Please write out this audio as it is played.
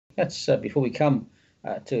Let's, before we come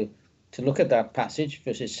to look at that passage,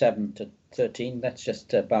 verses 7 to 13, let's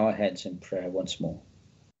just bow our heads in prayer once more.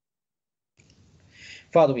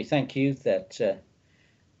 Father, we thank you that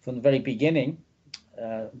from the very beginning,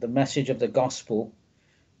 the message of the gospel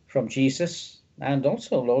from Jesus and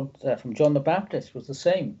also, Lord, from John the Baptist was the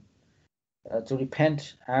same, to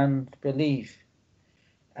repent and believe.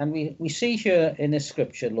 And we see here in this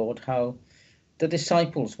scripture, Lord, how the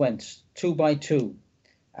disciples went 2 by 2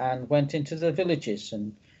 and went into the villages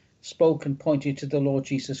and spoke and pointed to the Lord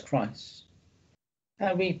Jesus Christ.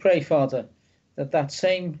 And we pray, Father, that that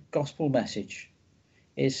same gospel message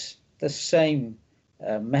is the same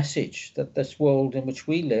message that this world in which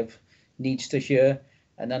we live needs to hear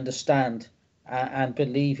and understand and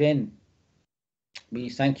believe in. We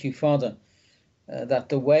thank you, Father, that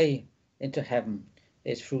the way into heaven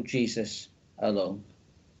is through Jesus alone.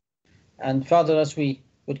 And Father, as we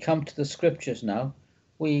would come to the scriptures now,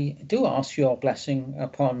 we do ask your blessing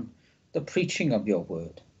upon the preaching of your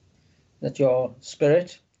word, that your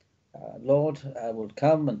Spirit, Lord, will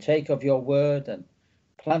come and take of your word and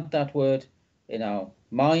plant that word in our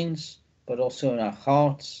minds, but also in our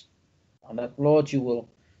hearts, and that, Lord,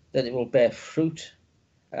 that it will bear fruit.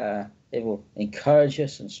 It will encourage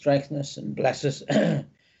us and strengthen us and bless us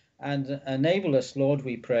and enable us, Lord,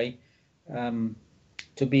 we pray,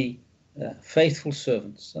 to be faithful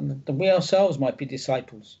servants, and that we ourselves might be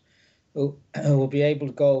disciples who will be able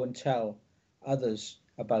to go and tell others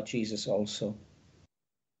about Jesus also.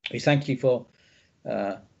 We thank you for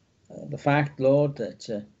the fact, Lord,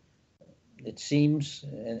 that it seems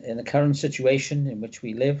in the current situation in which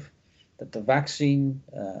we live that the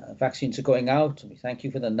vaccines are going out. We thank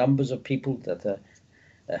you for the numbers of people that are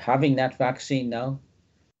having that vaccine now.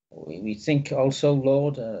 We think also,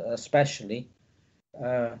 Lord, especially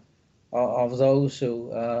of those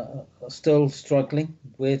who are still struggling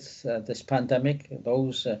with this pandemic,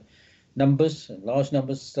 those large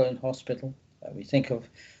numbers still in hospital. We think of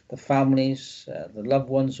the families, the loved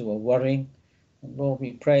ones who are worrying. And Lord,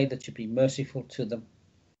 we pray that you be merciful to them.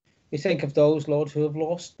 We think of those, Lord, who have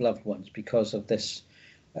lost loved ones because of this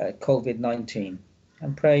COVID-19,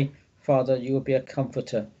 and pray, Father, you will be a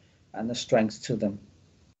comforter and a strength to them.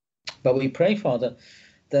 But we pray, Father,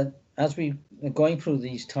 that as we are going through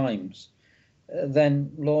these times,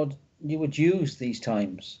 then, Lord, you would use these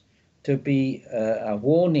times to be a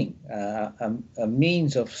warning, a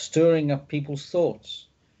means of stirring up people's thoughts,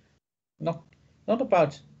 not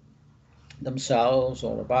about themselves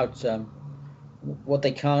or about what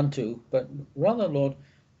they can't do, but rather, Lord,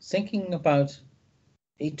 thinking about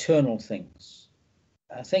eternal things,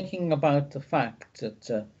 thinking about the fact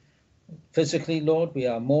that physically, Lord, we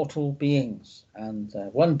are mortal beings, and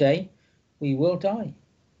one day we will die.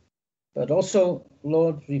 But also,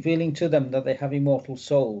 Lord, revealing to them that they have immortal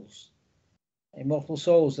souls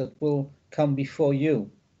that will come before you.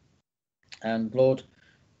 And Lord,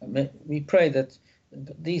 we pray that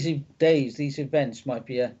these days, these events might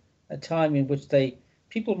be a time in which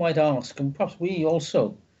people might ask, and perhaps we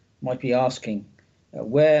also might be asking,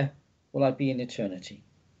 where will I be in eternity?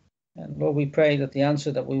 And Lord, we pray that the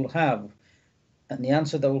answer that we will have and the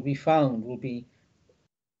answer that will be found will be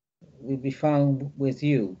found with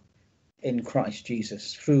you in Christ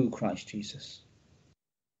Jesus, through Christ Jesus.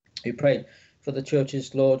 We pray for the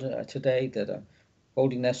churches, Lord, today that are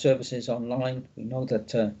holding their services online. We know that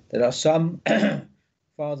there are some,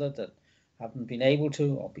 Father, that haven't been able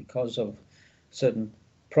to, or because of certain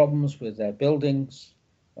problems with their buildings,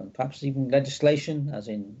 and perhaps even legislation, as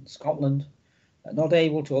in Scotland, are not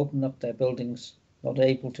able to open up their buildings, not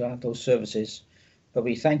able to have those services. But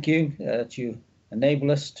we thank you that you enable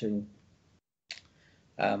us to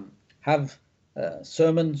have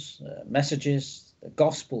sermons, messages, the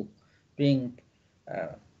gospel being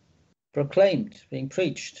proclaimed, being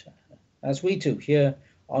preached, as we do here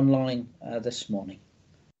online this morning.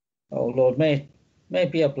 Oh Lord, may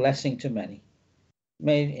it be a blessing to many.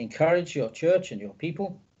 May it encourage your church and your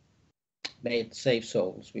people. May it save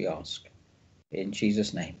souls, we ask. In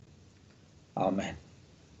Jesus' name. Amen.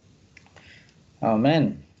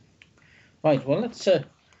 Amen. Right, well,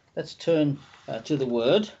 let's turn to the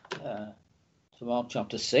word, to Mark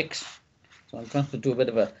chapter 6. So I'm going to do a bit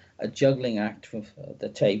of a juggling act with the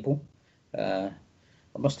table. I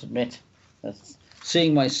must admit that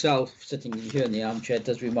seeing myself sitting here in the armchair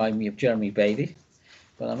does remind me of Jeremy Bailey,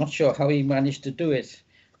 but I'm not sure how he managed to do it,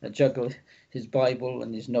 juggle his Bible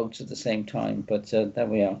and his notes at the same time, but there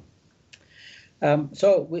we are.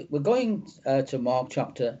 So we're going to Mark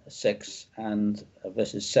chapter 6 and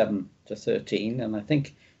verses 7 to 13, and I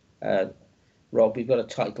think, Rob, we've got a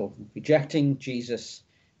title, Rejecting Jesus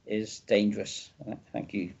is dangerous.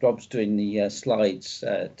 Thank you. Rob's doing the slides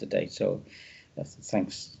today, so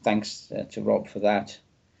thanks to Rob for that.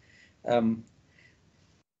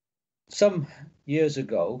 Some years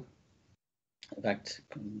ago, in fact,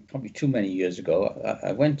 probably too many years ago,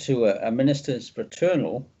 I went to a minister's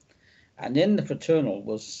fraternal, and in the fraternal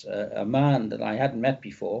was a man that I hadn't met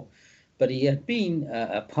before, but he had been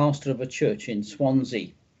a pastor of a church in Swansea.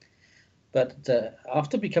 But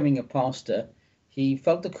after becoming a pastor, he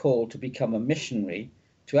felt the call to become a missionary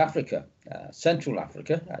to Africa, Central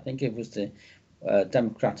Africa. I think it was the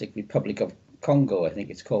Democratic Republic of Congo, I think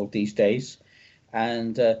it's called these days.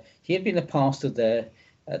 And he had been a pastor there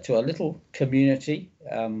to a little community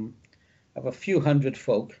of a few hundred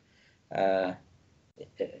folk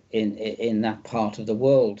in that part of the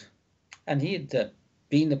world. And he had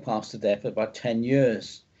been the pastor there for about 10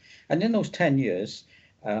 years. And in those 10 years,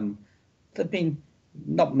 there'd been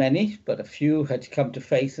not many, but a few had come to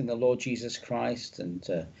faith in the Lord Jesus Christ,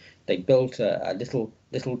 and they built a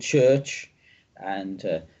little church, and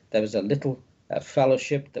there was a little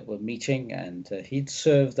fellowship that were meeting, and he'd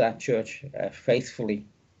served that church faithfully.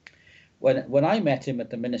 When I met him at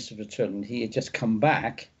the Minister Fraternal, he had just come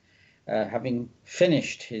back, having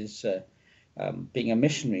finished his being a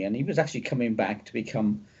missionary, and he was actually coming back to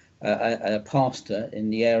become a pastor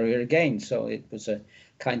in the area again. So it was a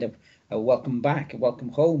kind of a welcome back, a welcome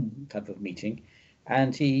home type of meeting,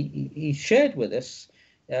 and he shared with us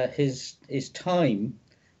his time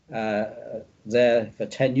there for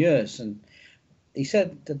 10 years, and he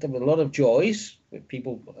said that there were a lot of joys with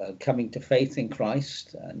people coming to faith in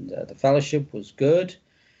Christ, and the fellowship was good,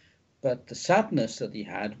 but the sadness that he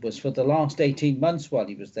had was for the last 18 months while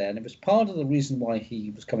he was there, and it was part of the reason why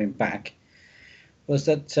he was coming back, was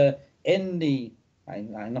that in the,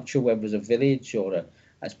 I'm not sure whether it was a village or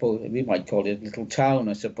I suppose we might call it a little town,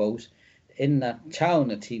 I suppose, in that town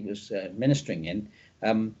that he was ministering in,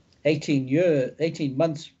 18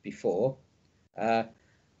 months before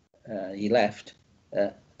he left,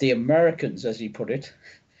 the Americans, as he put it,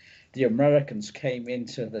 the Americans came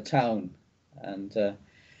into the town, and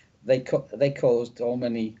they caused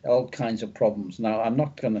all kinds of problems. Now, I'm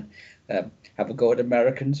not going to have a go at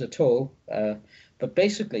Americans at all, but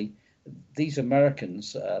basically, these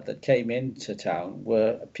Americans that came into town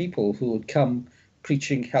were people who had come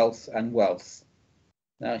preaching health and wealth.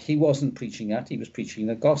 Now, he wasn't preaching that, he was preaching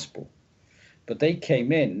the gospel. But they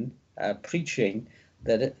came in preaching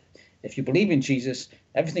that if you believe in Jesus,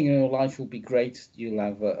 everything in your life will be great. You'll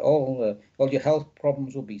have all your health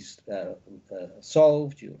problems will be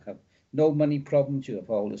solved. You'll have no money problems. You have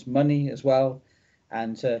all this money as well.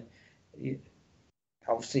 And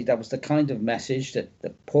obviously, that was the kind of message that the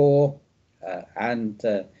poor and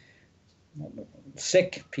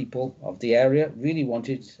sick people of the area really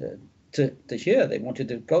wanted to hear. They wanted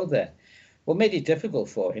to go there. What made it difficult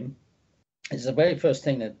for him is the very first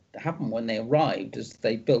thing that happened when they arrived is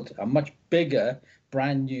they built a much bigger,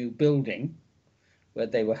 brand new building where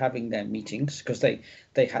they were having their meetings, because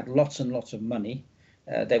they had lots and lots of money.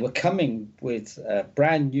 They were coming with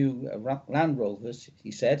brand new Land Rovers,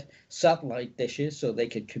 he said, satellite dishes so they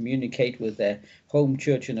could communicate with their home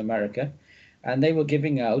church in America. And they were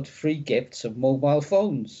giving out free gifts of mobile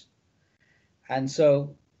phones. And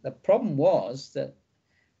so the problem was that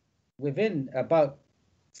within about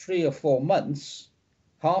 3 or 4 months,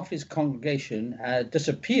 half his congregation had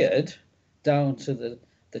disappeared down to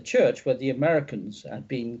the church where the Americans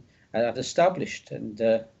had established,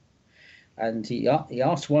 and he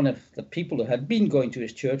asked one of the people who had been going to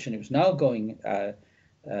his church and he was now going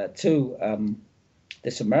to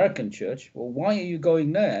this American church, well, why are you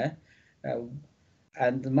going there?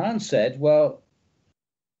 And the man said, well,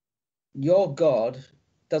 your God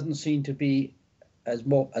doesn't seem to be as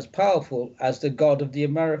powerful as the God of the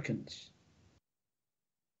Americans.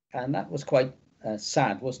 And that was quite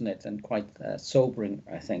sad, wasn't it? And quite sobering,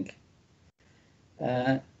 I think.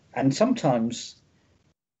 And sometimes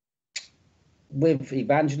with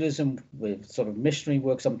evangelism, with sort of missionary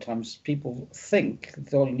work, sometimes people think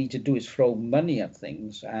that all you need to do is throw money at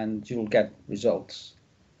things and you'll get results.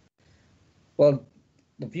 Well,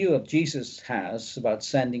 the view of Jesus has about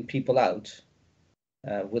sending people out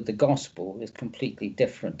with the gospel is completely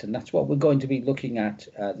different. And that's what we're going to be looking at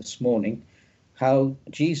this morning, how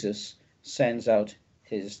Jesus sends out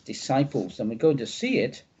his disciples. And we're going to see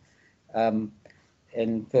it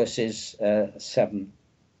in verses 7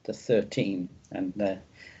 to 13. And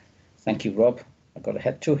thank you, Rob. I got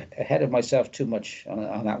ahead of myself too much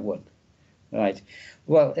on that one. Right.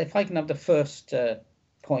 Well, if I can have the first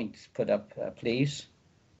point put up, please.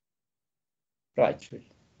 Right.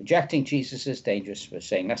 Rejecting Jesus is dangerous, we're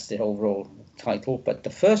saying. That's the overall title. But the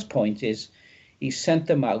first point is he sent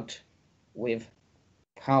them out with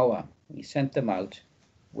power. He sent them out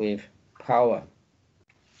with power.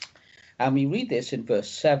 And we read this in verse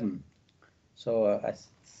 7. So I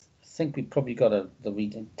think we probably got the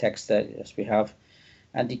reading text there, as we have.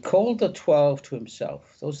 And he called the 12 to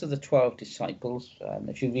himself. Those are the 12 disciples. And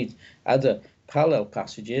if you read other parallel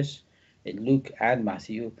passages in Luke and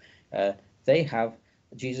Matthew, they have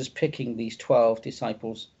Jesus picking these 12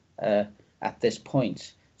 disciples at this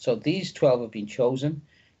point. So these 12 have been chosen,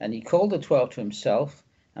 and he called the 12 to himself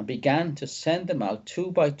and began to send them out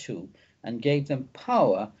 2 by 2 and gave them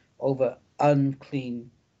power over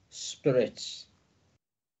unclean spirits.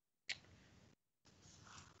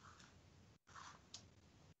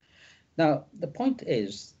 Now, the point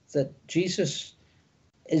is that Jesus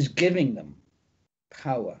is giving them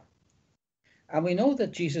power. And we know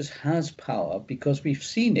that Jesus has power because we've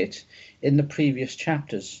seen it in the previous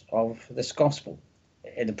chapters of this gospel.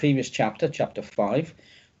 In the previous chapter, chapter 5,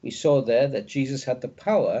 we saw there that Jesus had the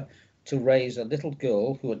power to raise a little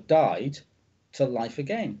girl who had died to life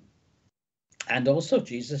again. And also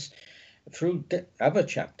Jesus, through other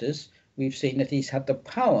chapters, we've seen that he's had the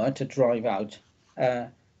power to drive out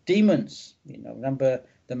demons. Remember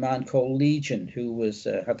the man called Legion, who was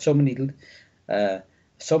had so many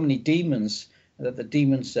demons that the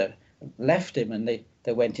demons left him, and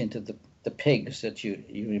they went into the pigs that you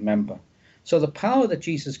remember. So the power that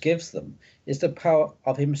Jesus gives them is the power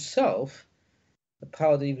of himself, the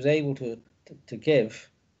power that he was able to give,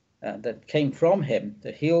 that came from him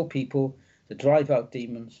to heal people, to drive out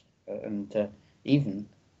demons, and even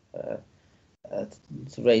to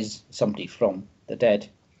raise somebody from the dead.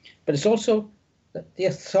 But it's also the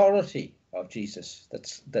authority of Jesus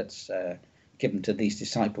that's given to these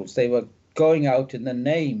disciples. They were going out in the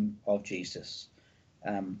name of Jesus,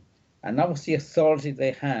 and that was the authority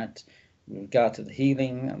they had in regard to the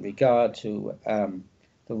healing and regard to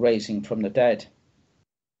the raising from the dead.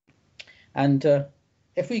 And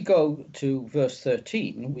if we go to verse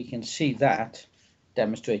 13, we can see that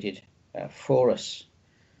demonstrated for us.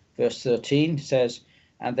 Verse 13 says,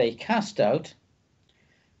 "And they cast out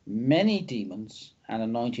many demons and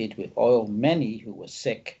anointed with oil many who were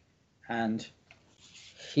sick and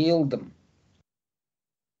healed them."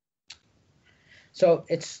 So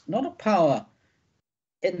it's not a power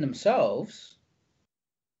in themselves,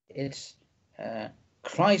 it's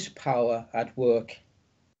Christ's power at work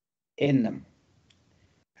in them.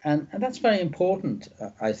 And that's very important,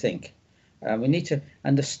 I think. We need to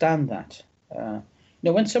understand that.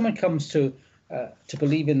 When someone comes to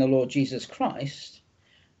believe in the Lord Jesus Christ,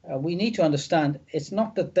 we need to understand it's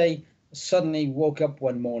not that they suddenly woke up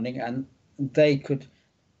one morning and they could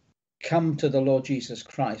come to the Lord Jesus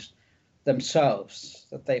Christ themselves,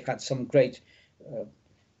 that they've had some great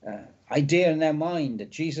idea in their mind that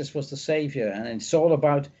Jesus was the Savior, and it's all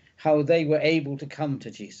about how they were able to come to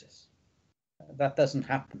Jesus. That doesn't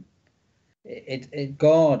happen. It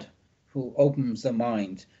God who opens the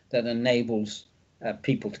mind that enables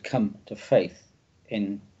people to come to faith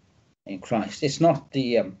in Christ. It's not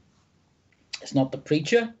the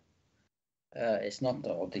preacher. It's not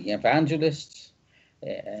the evangelists.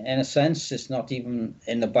 In a sense, it's not even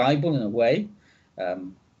in the Bible in a way,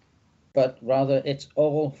 but rather it's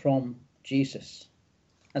all from Jesus.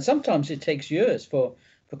 And sometimes it takes years for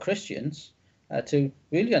Christians to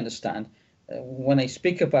really understand when they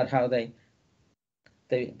speak about how they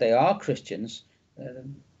are Christians.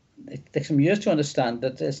 It takes them years to understand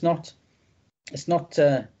that it's not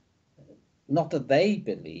that they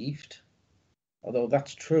believed, although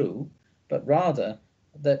that's true, but rather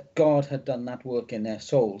that God had done that work in their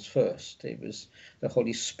souls first. It was the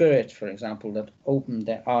Holy Spirit, for example, that opened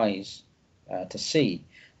their eyes to see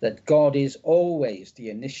that God is always the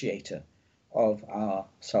initiator of our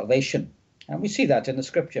salvation. And we see that in the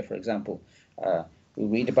scripture, for example. We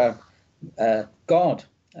read about God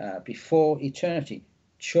before eternity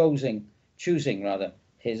choosing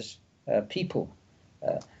his people.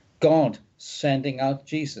 God sending out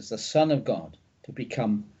Jesus, the Son of God, to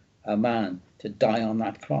become a man, to die on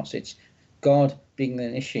that cross. It's God being the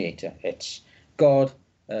initiator. It's God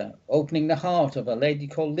opening the heart of a lady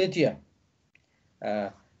called Lydia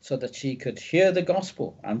so that she could hear the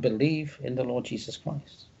gospel and believe in the Lord Jesus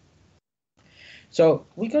Christ. So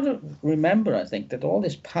we got to remember, I think, that all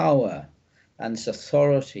this power and this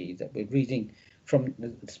authority that we're reading from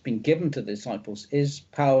that's been given to the disciples is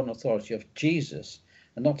power and authority of Jesus,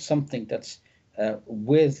 and not something that's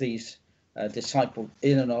with these disciples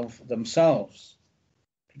in and of themselves.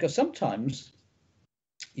 Because sometimes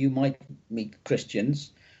you might meet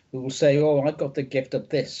Christians who will say, oh, I've got the gift of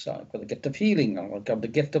this, or I've got the gift of healing, or I've got the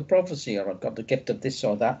gift of prophecy, or I've got the gift of this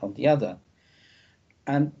or that or the other.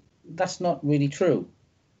 And that's not really true.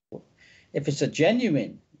 If it's a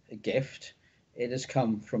genuine gift, it has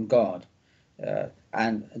come from God.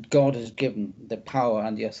 And God has given the power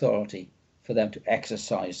and the authority for them to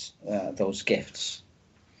exercise those gifts.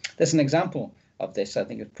 There's an example of this. I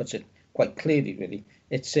think it puts it quite clearly, really.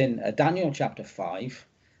 It's in Daniel chapter 5,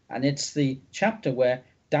 and it's the chapter where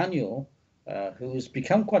Daniel, who has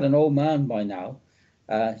become quite an old man by now,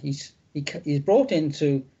 he's brought in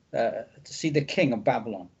to see the king of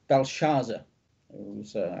Babylon, Belshazzar,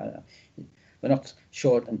 who's we're not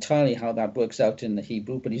sure entirely how that works out in the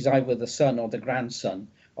Hebrew, but he's either the son or the grandson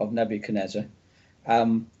of Nebuchadnezzar.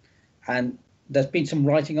 And there's been some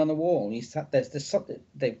writing on the wall.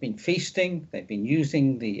 They've been feasting, they've been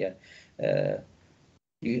using the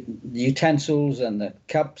utensils and the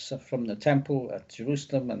cups from the temple at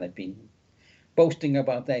Jerusalem, and they've been boasting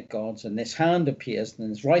about their gods. And this hand appears and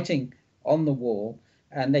there's writing on the wall,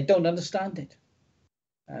 and they don't understand it.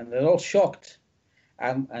 And they're all shocked.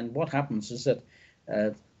 And what happens is that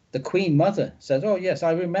the Queen Mother says, oh, yes,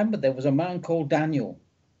 I remember there was a man called Daniel.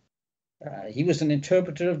 He was an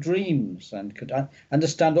interpreter of dreams and could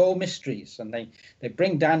understand all mysteries. And they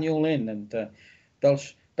bring Daniel in, and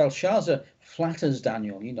Belshazzar flatters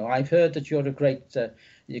Daniel. You know, I've heard that you're a great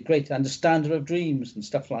understander of dreams and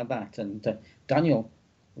stuff like that. And Daniel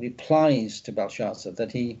replies to Belshazzar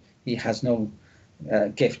that he has no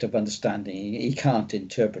gift of understanding. He can't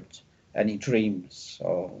interpret any dreams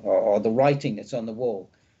or the writing that's on the wall,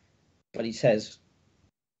 but he says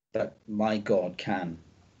that my God can,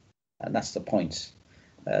 and that's the point.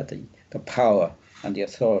 The power and the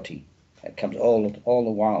authority comes all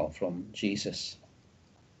the while from Jesus.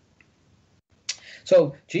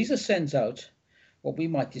 So Jesus sends out what we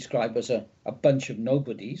might describe as a bunch of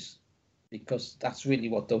nobodies, because that's really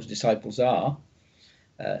what those disciples are.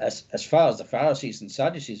 As far as the Pharisees and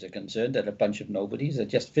Sadducees are concerned, they're a bunch of nobodies. They're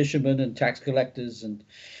just fishermen and tax collectors and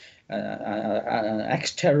an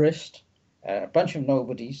ex-terrorist, a bunch of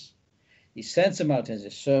nobodies. He sends them out as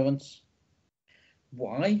his servants.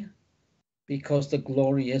 Why? Because the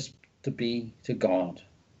glory is to be to God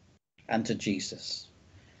and to Jesus.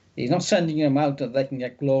 He's not sending them out that they can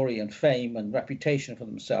get glory and fame and reputation for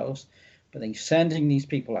themselves, but he's sending these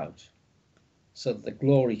people out so that the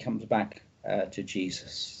glory comes back to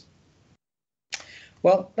Jesus.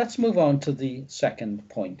 Well, let's move on to the second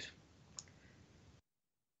point.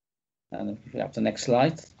 And if we have the next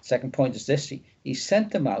slide, the second point is this: he sent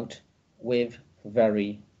them out with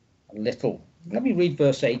very little. Let me read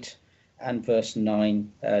verse 8 and verse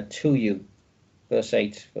 9 to you. Verse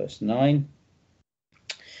 8, verse 9.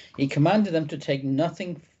 He commanded them to take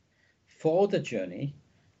nothing for the journey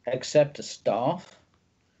except a staff.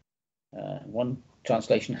 One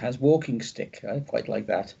translation has walking stick. I quite like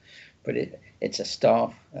that, but it's a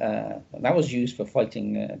staff. And that was used for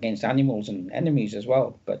fighting against animals and enemies as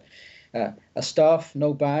well. But a staff,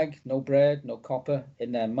 no bag, no bread, no copper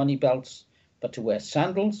in their money belts, but to wear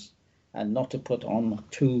sandals and not to put on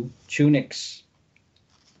 2 tunics.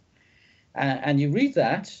 And you read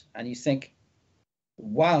that and you think,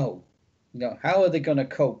 wow, how are they going to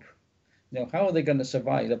cope? How are they going to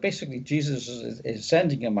survive? Basically, Jesus is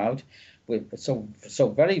sending them out with so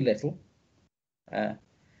very little, and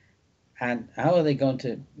how are they going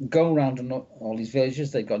to go around in all these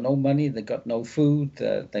villages? They've got no money, they've got no food,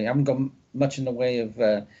 they haven't got much in the way of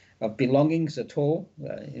belongings at all.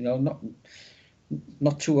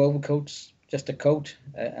 Not 2 overcoats, just a coat,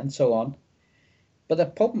 and so on. But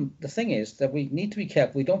the thing is that we need to be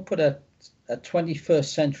careful. We don't put a 21st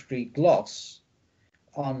century gloss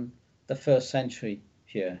on the first century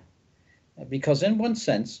here, because in one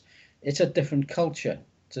sense it's a different culture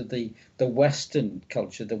to the Western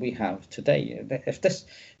culture that we have today.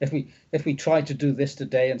 If we try to do this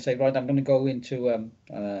today and say, right, I'm going to go into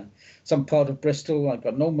some part of Bristol, I've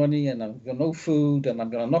got no money and I've got no food, and I'm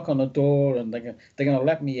going to knock on a door and they're going to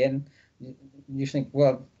let me in, you think,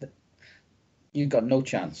 well, you've got no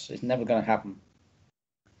chance. It's never going to happen.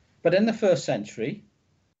 But in the first century,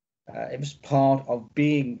 it was part of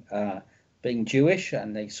being Jewish,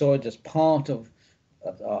 and they saw it as part of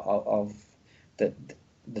the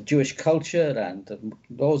Jewish culture and the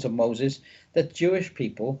laws of Moses, that Jewish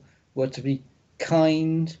people were to be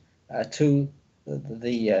kind to what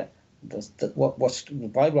the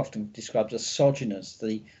Bible often describes as sojourners,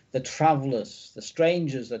 the travellers, the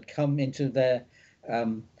strangers that come into their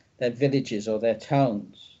villages or their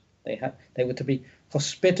towns. They were to be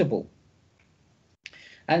hospitable.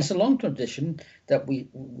 And it's a long tradition that we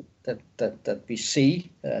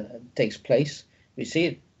see takes place. We see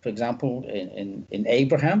it For example, in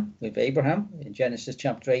Abraham, with Abraham in Genesis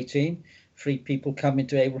chapter 18, 3 people come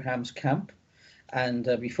into Abraham's camp, and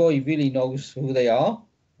before he really knows who they are,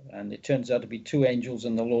 and it turns out to be 2 angels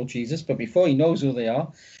and the Lord Jesus, but before he knows who they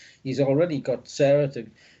are, he's already got Sarah to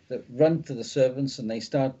run to the servants, and they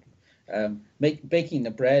start baking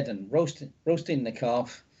the bread and roasting the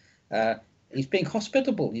calf. He's being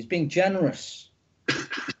hospitable, he's being generous.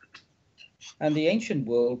 And the ancient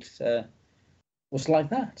world was like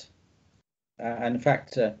that. And in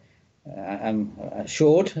fact, I'm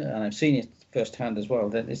assured, and I've seen it firsthand as well,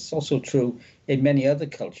 that it's also true in many other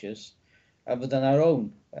cultures other than our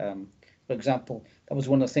own. For example, that was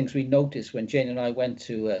one of the things we noticed when Jane and I went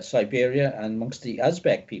to Siberia, and amongst the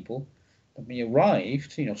Uzbek people, when we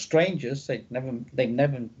arrived, strangers, they'd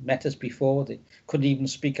never met us before, they couldn't even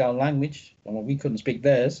speak our language, well, we couldn't speak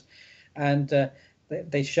theirs, and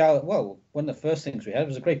they shout. Well, one of the first things we had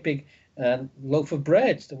was a great big loaf of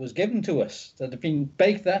bread that was given to us, that had been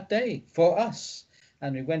baked that day for us.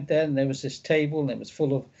 And we went there, and there was this table, and it was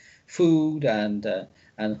full of food and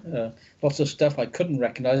lots of stuff I couldn't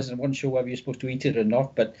recognize, and I wasn't sure whether you're supposed to eat it or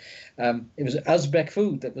not. But it was Uzbek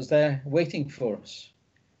food that was there waiting for us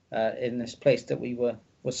in this place that we were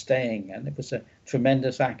staying, and it was a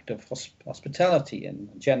tremendous act of hospitality and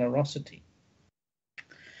generosity.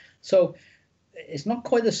 So it's not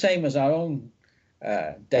quite the same as our own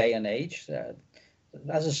day and age.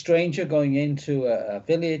 As a stranger going into a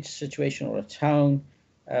village situation or a town,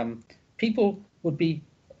 people would be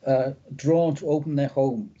drawn to open their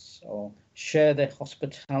homes or share their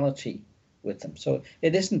hospitality with them. So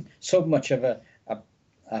it isn't so much of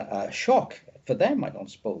a shock for them, I don't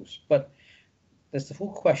suppose. But there's the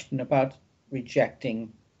whole question about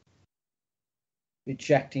rejecting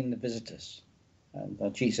the visitors.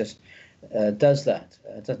 And Jesus does that,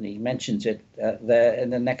 doesn't he? He mentions it there in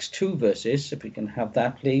the next 2 verses. If we can have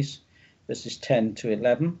that, please. Verses 10 to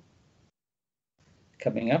 11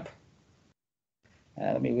 coming up.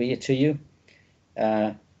 Let me read it to you.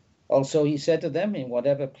 Also, he said to them, in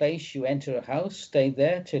whatever place you enter a house, stay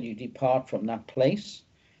there till you depart from that place.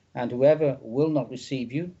 And whoever will not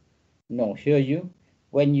receive you, nor hear you,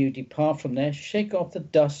 when you depart from there, shake off the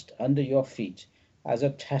dust under your feet as a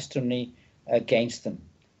testimony against them.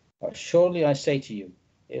 But surely I say to you,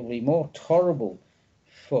 it will be more tolerable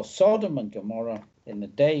for Sodom and Gomorrah in the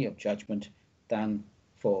day of judgment than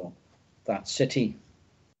for that city.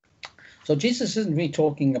 So Jesus isn't really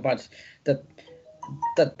talking about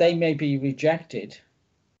that they may be rejected,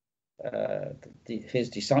 his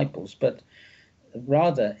disciples, but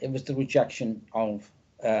rather it was the rejection of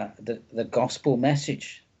the gospel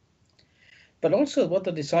message. But also what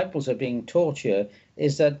the disciples are being taught here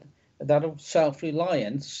is that of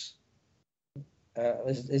self-reliance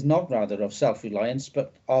is not rather of self-reliance,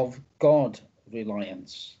 but of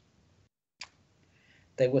God-reliance.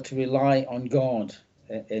 They were to rely on God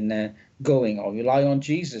in their going, or rely on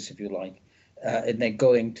Jesus, if you like, in their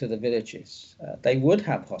going to the villages. They would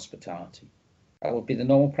have hospitality. That would be the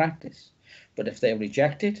normal practice. But if they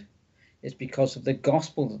rejected, it's because of the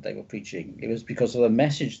gospel that they were preaching. It was because of the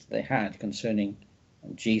message that they had concerning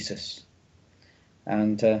Jesus.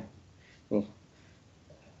 And well,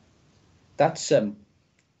 that's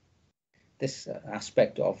this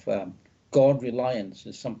aspect of God reliance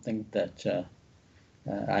is something that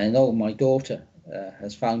I know my daughter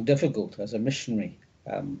has found difficult as a missionary.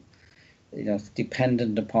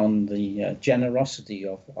 Dependent upon the generosity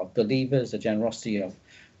of believers, the generosity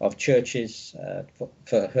of churches,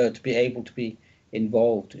 for her to be able to be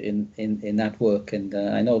involved in that work. And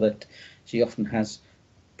I know that she often has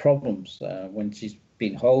problems when she's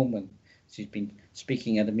been home and she's been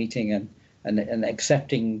speaking at a meeting and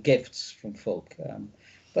accepting gifts from folk.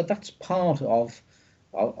 But that's part of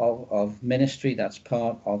ministry. That's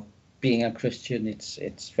part of being a Christian.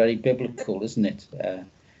 It's very biblical, isn't it?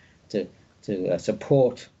 To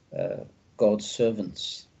support God's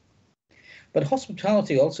servants. But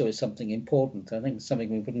hospitality also is something important. I think it's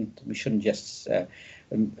something we shouldn't just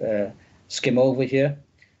skim over here.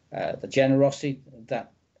 The generosity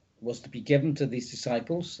that was to be given to these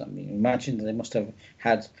disciples. I mean, imagine that they must have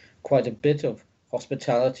had quite a bit of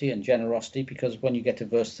hospitality and generosity, because when you get to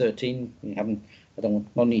verse 13,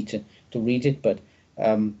 no need to read it, but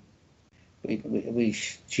we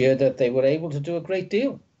hear that they were able to do a great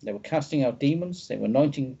deal. They were casting out demons, they were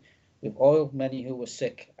anointing with oil many who were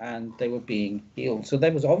sick, and they were being healed. So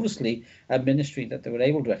there was obviously a ministry that they were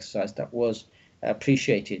able to exercise that was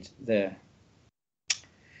appreciated there.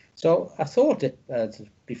 So I thought that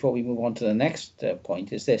before we move on to the next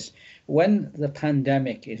point is this: when the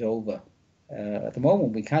pandemic is over, at the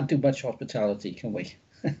moment we can't do much hospitality, can we?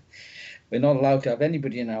 we're not allowed to have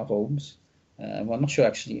anybody in our homes. Well, I'm not sure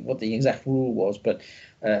actually what the exact rule was, but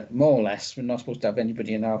more or less, we're not supposed to have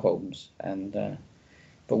anybody in our homes. And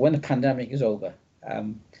but when the pandemic is over,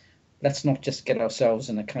 let's not just get ourselves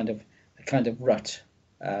in a kind of rut,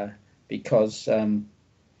 because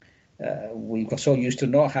we got so used to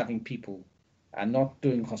not having people and not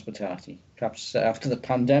doing hospitality. Perhaps after the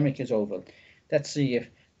pandemic is over, let's see if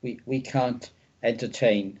we can't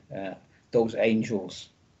entertain those angels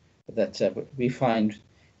that we find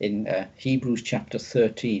in Hebrews chapter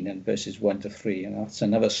 13 and verses 1 to 3. And that's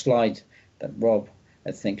another slide that Rob,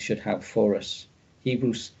 I think, should have for us.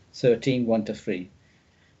 Hebrews 13, 1 to 3.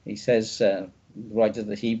 He says, the writer of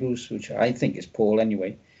the Hebrews, which I think is Paul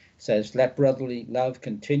anyway, says, "Let brotherly love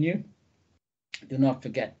continue. Do not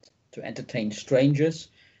forget to entertain strangers,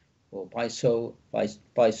 or by so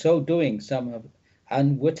doing some have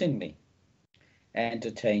unwittingly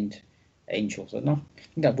entertained angels." And I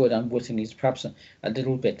think that word unwittingly is perhaps a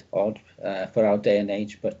little bit odd for our day and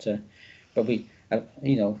age, but we,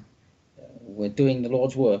 we're doing the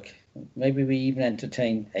Lord's work. Maybe we even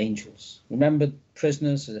entertain angels. Remember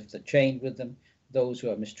prisoners as if they're chained with them, those who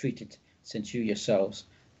are mistreated, since you yourselves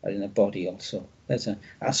are in a body also. There's an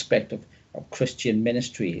aspect of Christian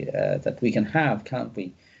ministry that we can have, can't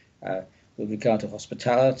we? With regard to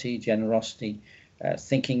hospitality, generosity,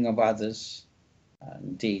 thinking of others.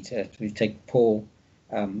 Indeed, we take Paul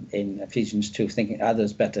in Ephesians 2, thinking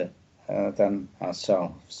others better than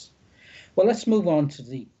ourselves. Well, let's move on to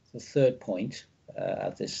the third point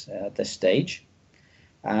at this stage.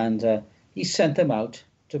 And he sent them out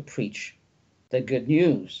to preach the good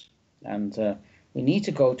news. And we need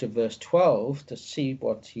to go to verse 12 to see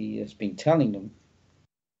what he has been telling them.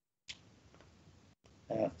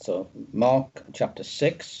 So Mark chapter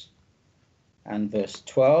 6 and verse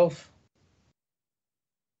 12.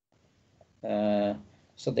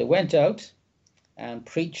 So they went out and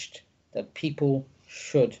preached that people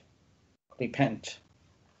should repent.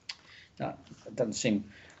 Now, it doesn't seem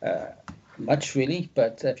much really,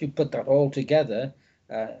 but if you put that all together,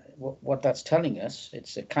 what that's telling us,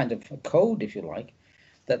 it's a kind of a code, if you like,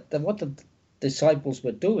 that what the disciples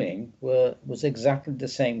were doing was exactly the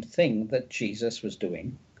same thing that Jesus was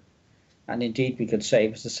doing. And indeed, we could say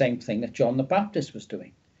it was the same thing that John the Baptist was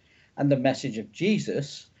doing. And the message of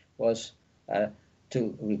Jesus was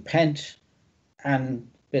to repent and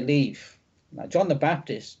believe. Now, John the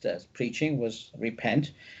Baptist's preaching was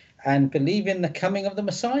repent and believe in the coming of the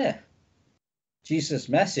Messiah. Jesus'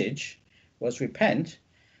 message was repent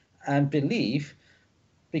and believe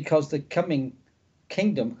because the coming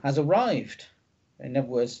kingdom has arrived. In other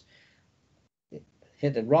words,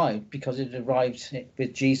 it arrived because it arrived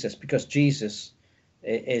with Jesus, because Jesus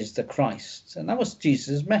is the Christ. And that was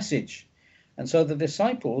Jesus' message. And so the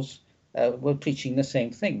disciples were preaching the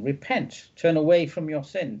same thing. Repent, turn away from your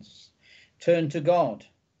sins, turn to God.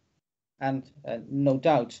 And no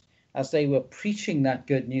doubt, as they were preaching that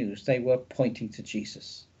good news, they were pointing to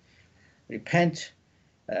Jesus. Repent,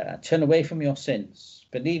 turn away from your sins,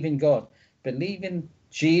 believe in God, believe in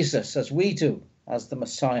Jesus as we do, as the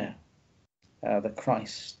Messiah, the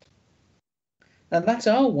Christ. And that's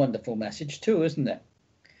our wonderful message too, isn't it?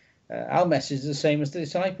 Our message is the same as the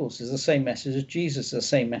disciples, is the same message as Jesus, the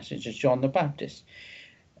same message as John the Baptist.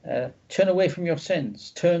 Turn away from your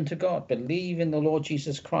sins, turn to God, believe in the Lord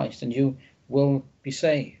Jesus Christ, and you will be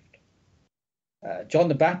saved. John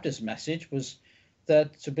the Baptist's message was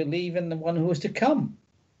that to believe in the one who is to come.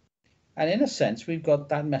 And in a sense, we've got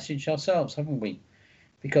that message ourselves, haven't we?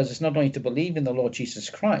 Because it's not only to believe in the Lord Jesus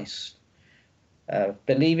Christ,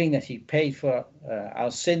 believing that he paid for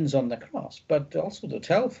our sins on the cross, but also to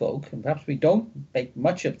tell folk, and perhaps we don't make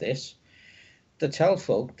much of this, to tell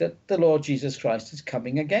folk that the Lord Jesus Christ is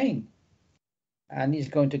coming again. And he's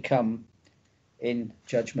going to come in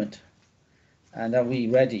judgment. And are we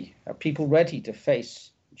ready? Are people ready to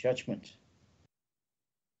face judgment?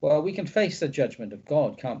 Well, we can face the judgment of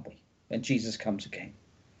God, can't we, when Jesus comes again?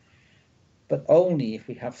 But only if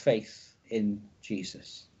we have faith in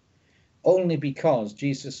Jesus. Only because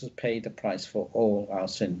Jesus has paid the price for all our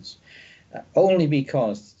sins. Only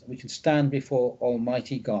because we can stand before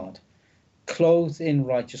Almighty God, clothed in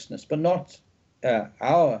righteousness, but not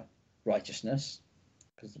our righteousness,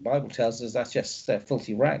 because the Bible tells us that's just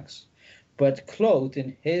filthy rags, but clothed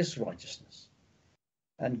in his righteousness.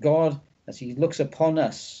 And God, as he looks upon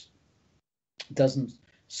us, doesn't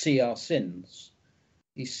see our sins.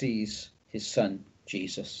 He sees his son,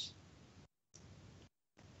 Jesus.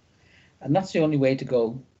 And that's the only way to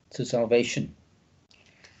go to salvation.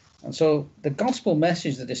 And so the gospel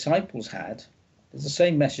message the disciples had is the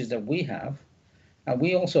same message that we have. And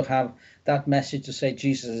we also have that message to say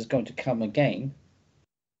Jesus is going to come again.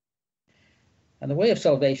 And the way of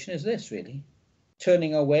salvation is this, really: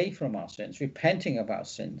 turning away from our sins, repenting of our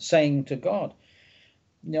sins, saying to God,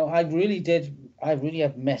 I really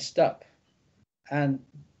have messed up, and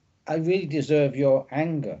I really deserve your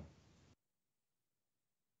anger.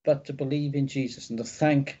 But to believe in Jesus and to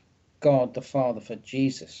thank God the Father for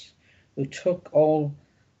Jesus, who took all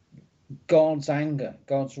God's anger,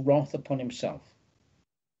 God's wrath upon himself,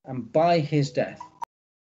 and by his death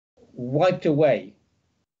wiped away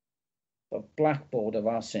the blackboard of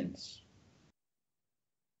our sins.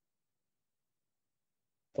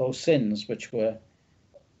 Those sins which were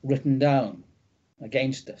written down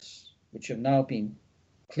against us, which have now been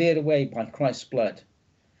cleared away by Christ's blood,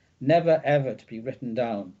 never ever to be written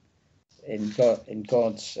down in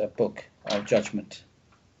God's book of judgment.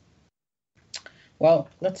 Well,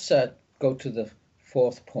 let's go to the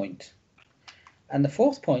fourth point. And the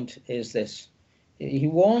fourth point is this: he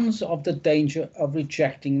warns of the danger of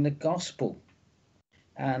rejecting the gospel.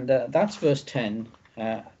 And that's verse 10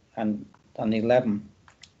 and 11.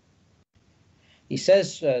 He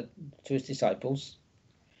says to his disciples,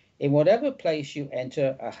 "In whatever place you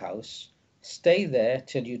enter a house, stay there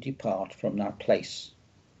till you depart from that place.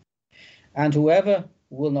 And whoever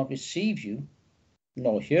will not receive you,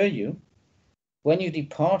 nor hear you, when you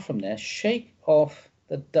depart from there, shake off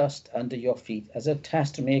the dust under your feet as a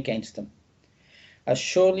testimony against them. As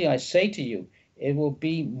surely I say to you, it will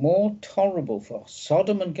be more tolerable for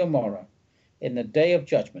Sodom and Gomorrah in the day of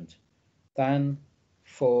judgment than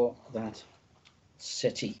for that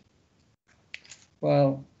city."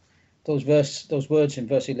 Well, those words in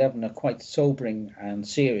verse 11 are quite sobering and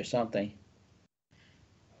serious, aren't they?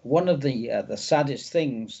 One of the saddest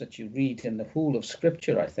things that you read in the whole of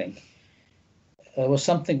Scripture, I think, was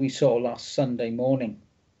something we saw last Sunday morning.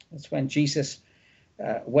 It's when Jesus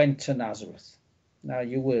went to Nazareth. Now,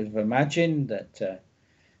 you would have imagined that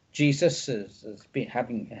Jesus has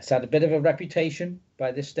had a bit of a reputation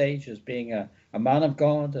by this stage as being a man of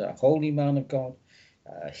God, a holy man of God,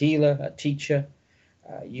 a healer, a teacher.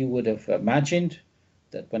 You would have imagined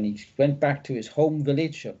that when he went back to his home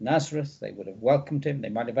village of Nazareth, they would have welcomed him. They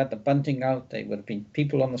might have had the bunting out. There would have been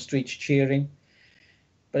people on the streets cheering.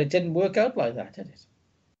 But it didn't work out like that, did it?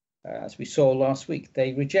 As we saw last week,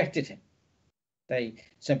 they rejected him. They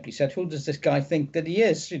simply said, "Who does this guy think that he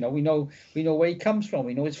is? We know where he comes from.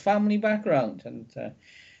 We know his family background." And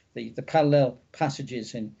the parallel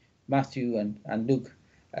passages in Matthew and Luke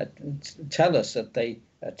tell us that they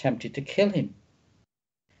attempted to kill him.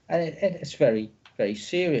 And it's very, very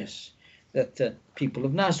serious that the people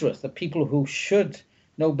of Nazareth, the people who should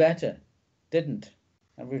know better, didn't,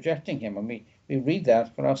 and rejecting him. And we read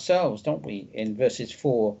that for ourselves, don't we, in verses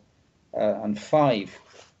 4 and 5,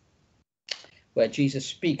 where Jesus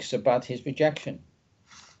speaks about his rejection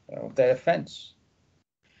of their offense.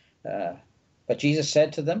 But Jesus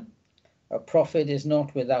said to them, "A prophet is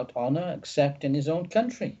not without honor except in his own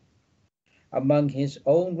country, among his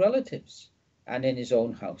own relatives, and in his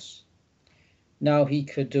own house." Now he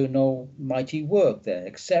could do no mighty work there,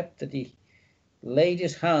 except that he laid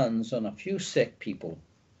his hands on a few sick people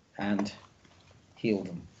and healed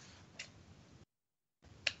them.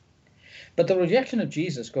 But the rejection of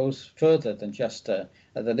Jesus goes further than just the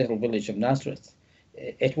little village of Nazareth.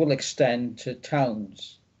 It will extend to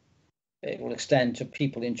towns. It will extend to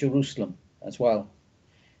people in Jerusalem as well.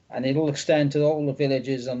 And it will extend to all the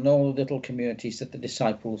villages and all the little communities that the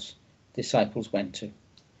disciples went to.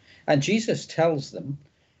 And Jesus tells them,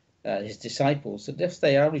 his disciples, that if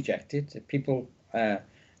they are rejected, if people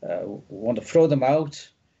want to throw them out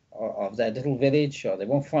of their little village, or they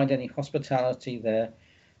won't find any hospitality there,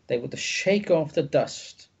 they were to shake off the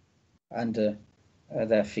dust under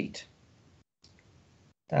their feet.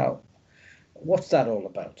 Now, what's that all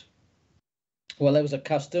about? Well, there was a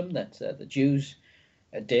custom that the Jews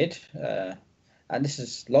did, and this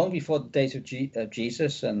is long before the days of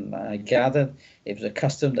Jesus, and I gather it was a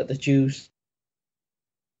custom that the Jews,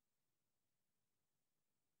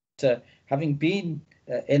 having been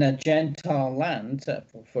in a Gentile land,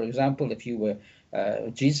 for example, if you were,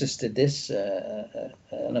 Jesus did this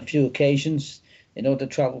on a few occasions in order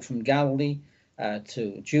to travel from Galilee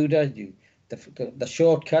to Judah. The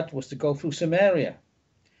shortcut was to go through Samaria.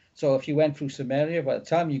 So if you went through Samaria, by the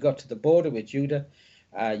time you got to the border with Judah,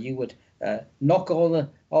 you would knock all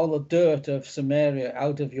the dirt of Samaria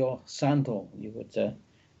out of your sandal. You would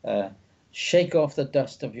shake off the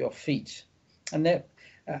dust of your feet, and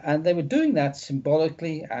they were doing that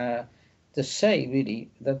symbolically to say, really,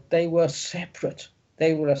 that they were separate.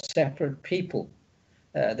 They were a separate people.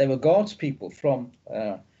 They were God's people from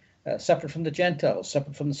separate from the Gentiles,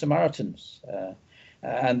 separate from the Samaritans,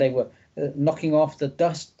 and they were knocking off the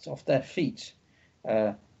dust off their feet,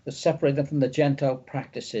 to separate them from the Gentile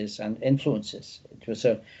practices and influences. It was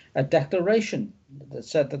a declaration that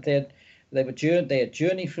said that they had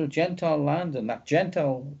journeyed through Gentile land, and that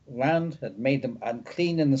Gentile land had made them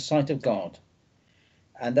unclean in the sight of God,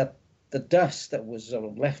 and that the dust that was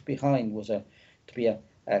left behind was to be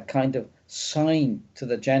a kind of sign to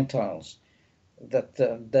the Gentiles that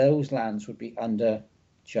those lands would be under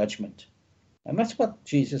judgment. And that's what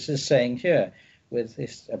Jesus is saying here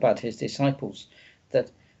about his disciples,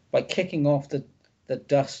 that by kicking off the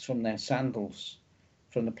dust from their sandals,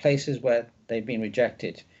 from the places where they've been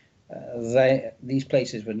rejected, these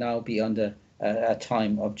places would now be under a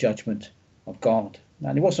time of judgment of God.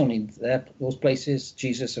 And it wasn't only those places.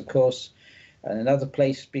 Jesus, of course, in another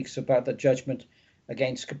place speaks about the judgment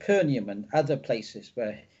against Capernaum and other places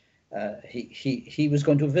where he was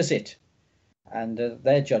going to visit, and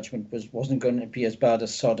their judgment wasn't going to be as bad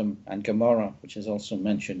as Sodom and Gomorrah, which is also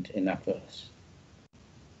mentioned in that verse.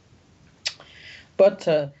 But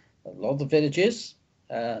a lot of the villages,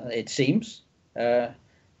 it seems,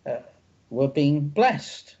 were being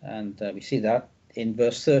blessed, and we see that in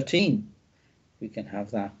verse 13. We can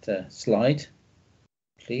have that slide,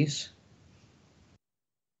 please,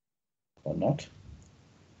 or not.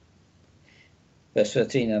 Verse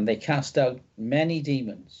 13, and they cast out many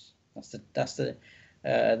demons. That's the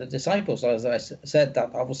disciples. As I said,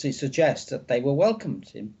 that obviously suggests that they were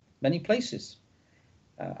welcomed in many places,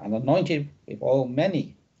 and anointed with all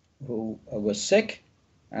many who were sick,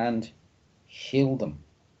 and healed them.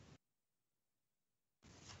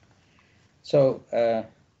 So,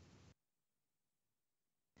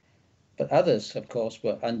 but others, of course,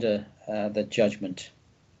 were under the judgment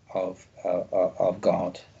of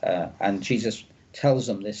God, and Jesus tells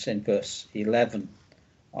them this in verse 11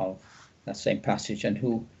 of that same passage. And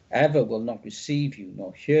whoever will not receive you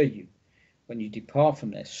nor hear you when you depart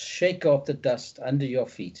from this, shake off the dust under your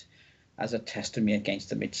feet as a testimony against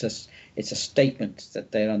them. It's a statement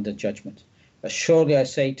that they're under judgment. But surely I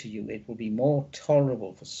say to you, it will be more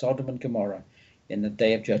tolerable for Sodom and Gomorrah in the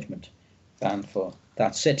day of judgment than for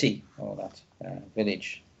that city or that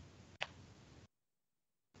village.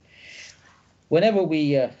 Whenever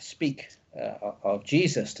we speak of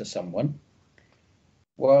Jesus to someone,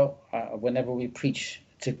 whenever we preach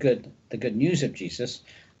the good news of Jesus,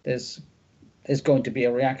 there's going to be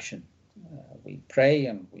a reaction. We pray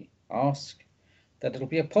and we ask that it'll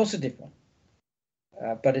be a positive one,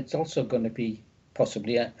 but it's also going to be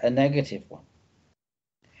possibly a negative one.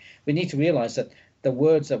 We need to realize that the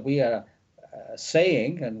words that we are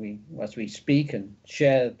saying, and as we speak and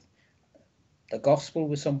share the gospel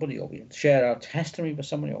with somebody, or we share our testimony with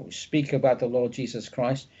somebody, or we speak about the Lord Jesus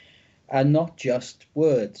Christ, are not just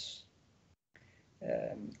words,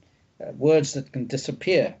 words that can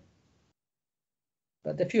disappear.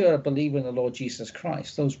 But if you are a believer in the Lord Jesus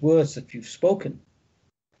Christ, those words that you've spoken,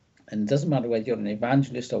 and it doesn't matter whether you're an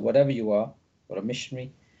evangelist or whatever you are, or a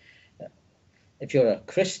missionary, if you're a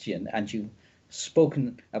Christian and you've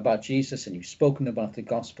spoken about Jesus and you've spoken about the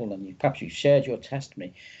gospel and perhaps you've shared your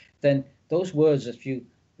testimony, then those words that you've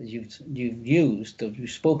used, that you've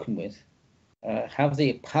spoken with, have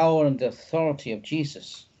the power and the authority of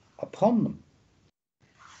Jesus upon them.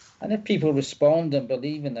 And if people respond and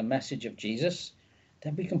believe in the message of Jesus,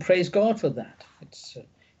 then we can praise God for that.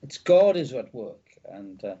 It's God is at work,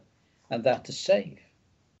 and that to save.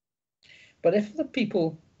 But if the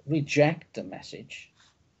people reject the message,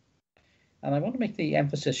 and I want to make the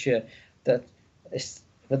emphasis here that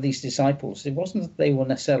for these disciples, it wasn't that they were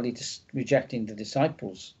necessarily just rejecting the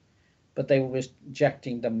disciples, but they were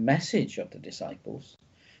rejecting the message of the disciples.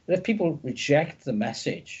 But if people reject the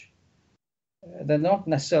message, they're not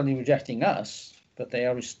necessarily rejecting us, but they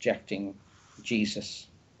are rejecting Jesus.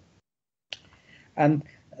 And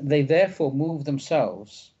they therefore move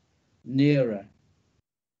themselves nearer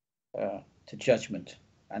to judgment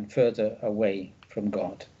and further away from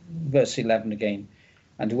God. Verse 11 again,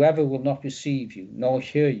 and whoever will not receive you nor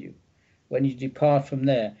hear you, when you depart from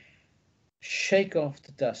there, shake off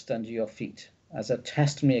the dust under your feet as a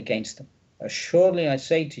testimony against them. Assuredly I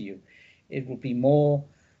say to you, it will be more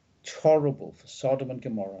tolerable for Sodom and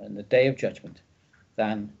Gomorrah in the day of judgment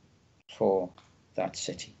than for that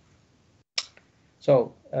city.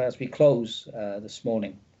 So as we close this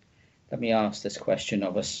morning, let me ask this question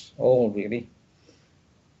of us all, really.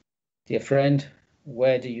 Dear friend,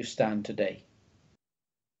 where do you stand today?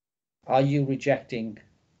 Are you rejecting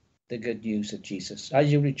the good news of Jesus? Are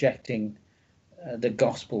you rejecting the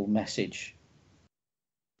gospel message?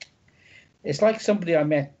 It's like somebody I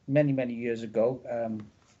met many, many years ago.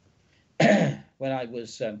 when I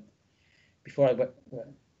was before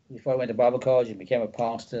I went to Bible college and became a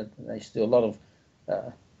pastor, I used to do a lot of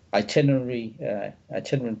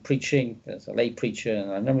itinerant preaching as a lay preacher,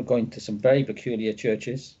 and I remember going to some very peculiar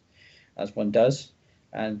churches, as one does,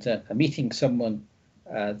 and meeting someone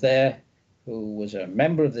there who was a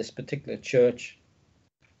member of this particular church,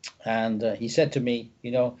 and he said to me,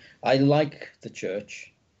 I like the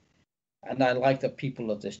church, and I like the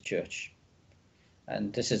people of this church.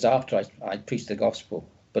 And this is after I preached the gospel,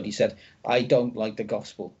 but he said, I don't like the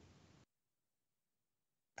gospel.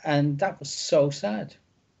 And that was so sad.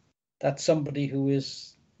 That's somebody who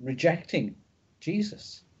is rejecting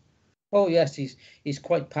Jesus. Oh yes, he's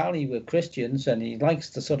quite pally with Christians, and he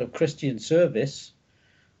likes the sort of Christian service,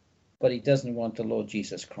 but he doesn't want the Lord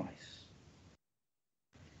Jesus Christ.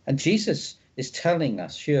 And Jesus is telling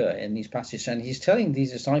us here in these passages, and he's telling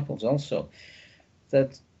these disciples also,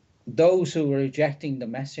 that those who are rejecting the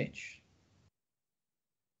message,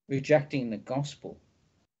 rejecting the gospel,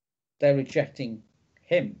 they're rejecting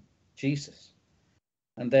him, Jesus,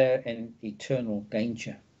 and they're in eternal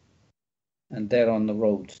danger, and they're on the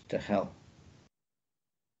road to hell.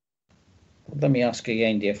 Let me ask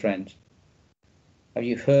again, dear friend, have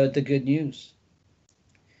you heard the good news?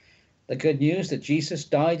 The good news that Jesus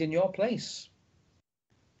died in your place.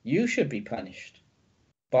 You should be punished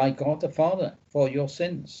by God the Father for your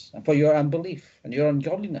sins and for your unbelief and your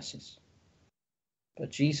ungodlinesses. But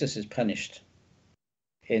Jesus is punished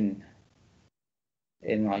in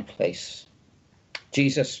my place.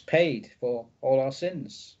 Jesus paid for all our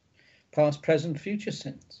sins, past, present, future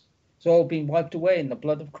sins. It's all been wiped away in the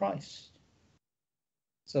blood of Christ,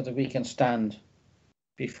 so that we can stand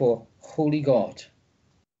before holy God,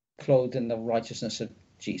 clothed in the righteousness of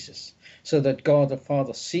Jesus, so that God the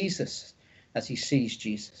Father sees us as he sees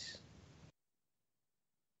Jesus.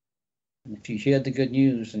 And if you hear the good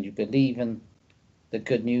news and you believe in the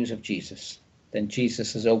good news of Jesus, then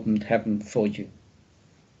Jesus has opened heaven for you,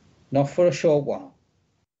 not for a short while,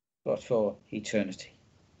 but for eternity.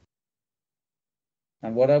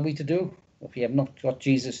 And what are we to do if we have not got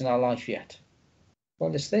Jesus in our life yet?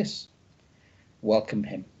 Well, it's this: welcome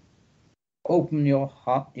him. Open your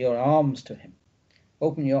heart, your arms to him.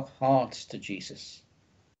 Open your hearts to Jesus.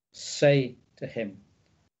 Say to him,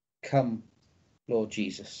 come, Lord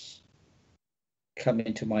Jesus. Come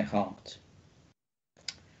into my heart.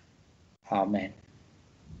 Amen.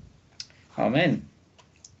 Amen.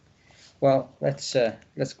 Well, let's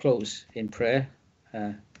close in prayer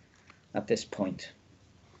at this point.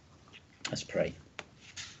 Let's pray.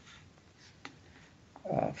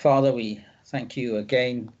 Father, we thank you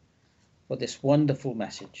again for this wonderful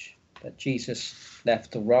message that Jesus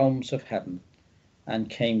left the realms of heaven and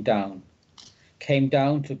came down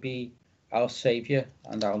to be our Saviour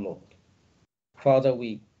and our Lord. Father,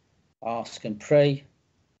 we ask and pray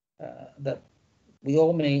that we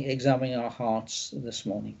all may examine our hearts this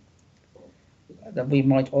morning, that we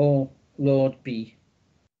might all, Lord, be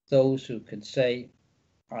those who can say,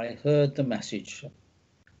 I heard the message,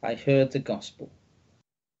 I heard the gospel,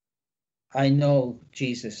 I know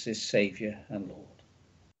Jesus is Saviour and Lord,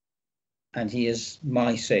 and he is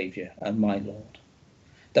my Saviour and my Lord.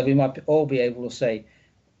 That we might all be able to say,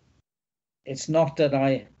 it's not that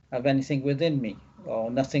I have anything within me, or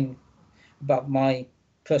nothing about my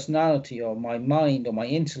personality or my mind or my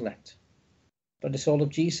intellect, but it's all of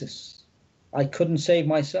Jesus. I couldn't save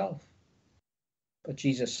myself, but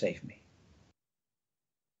Jesus saved me.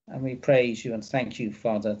 And we praise you and thank you,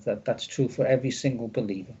 Father, that that's true for every single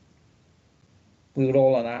believer. We were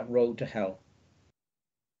all on that road to hell,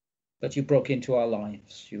 but you broke into our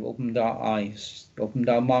lives. You opened our eyes, you opened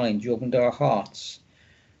our minds, you opened our hearts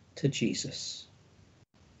to Jesus.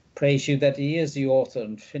 Praise you that he is the author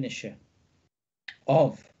and finisher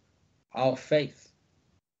of our faith.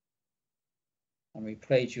 And we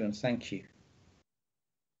praise you and thank you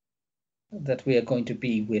that we are going to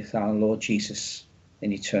be with our Lord Jesus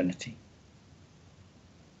in eternity.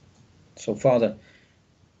 So, Father,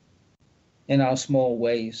 in our small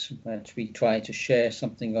ways that we try to share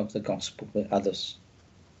something of the gospel with others,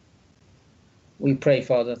 we pray,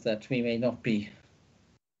 Father, that we may not be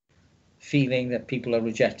feeling that people are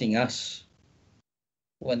rejecting us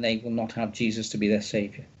when they will not have Jesus to be their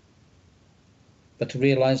Saviour, but to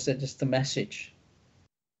realize that it's the message.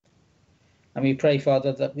 And we pray,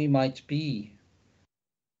 Father, that we might be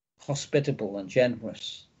hospitable and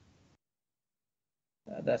generous.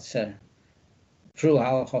 That's through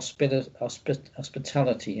our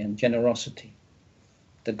hospitality and generosity,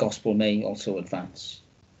 the gospel may also advance.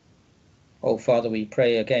 Oh, Father, we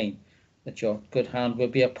pray again that your good hand will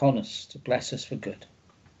be upon us to bless us for good.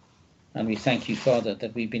 And we thank you, Father,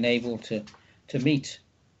 that we've been able to meet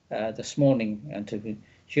this morning and to be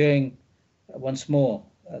sharing once more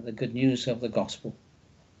the good news of the gospel.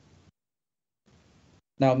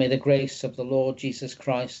 Now may the grace of the Lord Jesus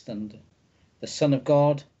Christ and the Son of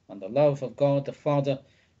God and the love of God the Father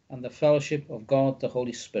and the fellowship of God the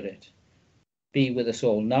Holy Spirit be with us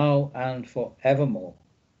all now and forevermore.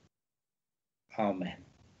 Amen.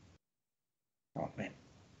 Amen.